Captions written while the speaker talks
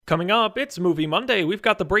Coming up, it's Movie Monday. We've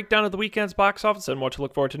got the breakdown of the weekend's box office and what to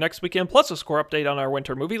look forward to next weekend, plus a score update on our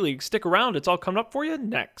Winter Movie League. Stick around, it's all coming up for you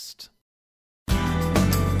next.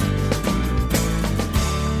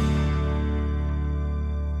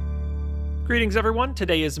 Greetings, everyone.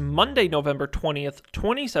 Today is Monday, November 20th,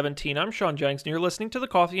 2017. I'm Sean Jennings, and you're listening to the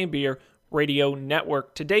Coffee and Beer Radio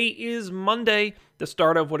Network. Today is Monday, the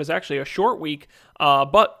start of what is actually a short week,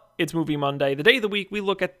 but it's Movie Monday. The day of the week, we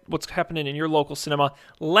look at what's happening in your local cinema.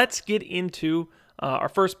 Let's get into our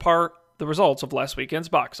first part, the results of last weekend's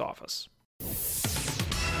box office.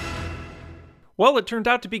 Well, it turned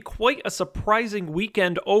out to be quite a surprising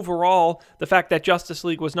weekend overall. The fact that Justice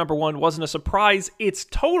League was number one wasn't a surprise. Its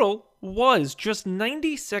total was just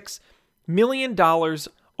 $96 million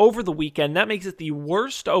over the weekend. That makes it the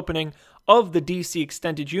worst opening of the DC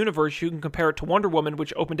Extended Universe. You can compare it to Wonder Woman,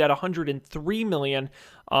 which opened at $103 million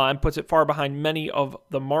and puts it far behind many of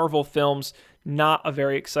the Marvel films. Not a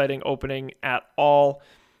very exciting opening at all.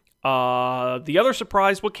 The other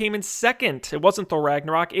surprise, what came in second? It wasn't Thor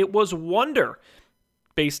Ragnarok, it was Wonder.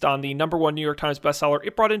 Based on the number one New York Times bestseller,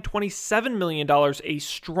 it brought in $27 million, a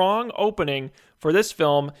strong opening for this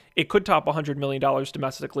film. It could top $100 million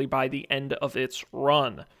domestically by the end of its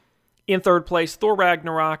run. In third place, Thor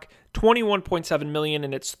Ragnarok, $21.7 million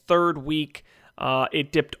in its third week.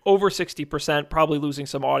 It dipped over 60%, probably losing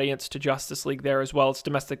some audience to Justice League there as well. Its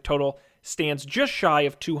domestic total stands just shy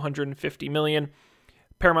of $250 million.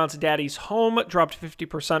 Paramount's Daddy's Home dropped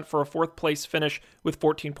 50% for a fourth place finish with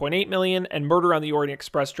 $14.8 million, and Murder on the Orient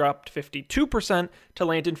Express dropped 52% to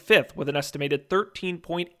land in fifth with an estimated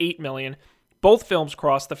 $13.8 million. Both films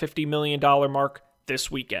crossed the $50 million mark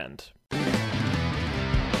this weekend.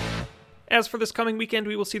 As for this coming weekend,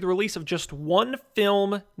 we will see the release of just one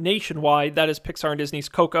film nationwide. That is Pixar and Disney's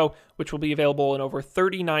Coco, which will be available in over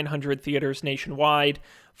 3,900 theaters nationwide.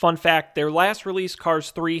 Fun fact, their last release,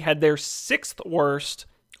 Cars 3, had their sixth worst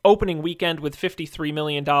opening weekend with $53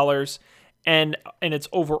 million. And in its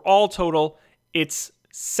overall total, its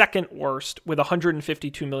second worst with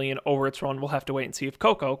 $152 million over its run. We'll have to wait and see if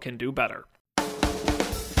Coco can do better.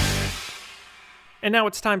 And now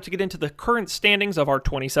it's time to get into the current standings of our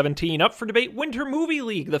 2017 Up for Debate Winter Movie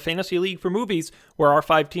League, the fantasy league for movies, where our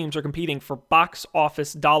 5 teams are competing for box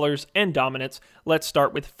office dollars and dominance. Let's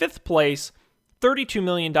start with fifth place, $32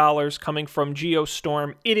 million coming from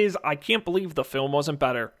Geostorm. It is, I can't believe the film wasn't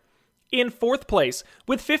better. In fourth place,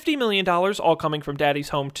 with $50 million all coming from Daddy's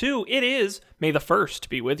Home 2, it is May the 1st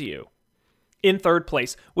Be With You. In third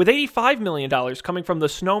place, with $85 million coming from The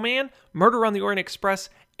Snowman, Murder on the Orient Express,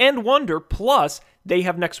 and Wonder, plus they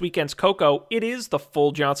have next weekend's Coco, it is The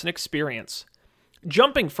Full Johnson Experience.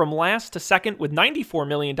 Jumping from last to second with $94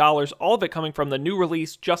 million, all of it coming from the new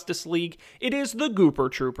release Justice League, it is The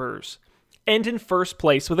Gooper Troopers. And in first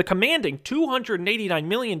place with a commanding $289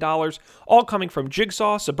 million, all coming from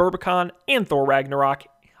Jigsaw, Suburbicon, and Thor Ragnarok,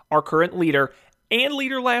 our current leader, and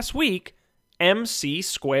leader last week, MC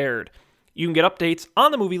Squared. You can get updates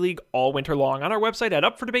on the Movie League all winter long on our website at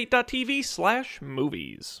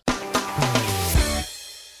upfordebate.tv/movies.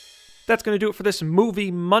 That's going to do it for this Movie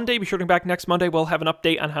Monday. Be sure to come back next Monday. We'll have an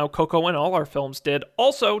update on how Coco and all our films did.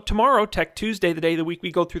 Also, tomorrow, Tech Tuesday, the day of the week,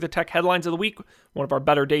 we go through the tech headlines of the week. One of our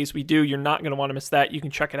better days we do. You're not going to want to miss that. You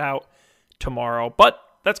can check it out tomorrow. But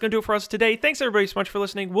that's going to do it for us today. Thanks, everybody, so much for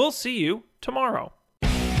listening. We'll see you tomorrow.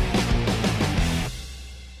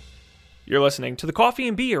 You're listening to the Coffee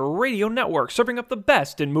and Beer Radio Network, serving up the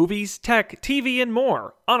best in movies, tech, TV, and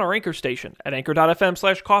more on our anchor station at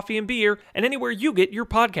anchor.fm/coffeeandbeer and anywhere you get your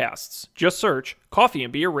podcasts. Just search Coffee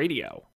and Beer Radio.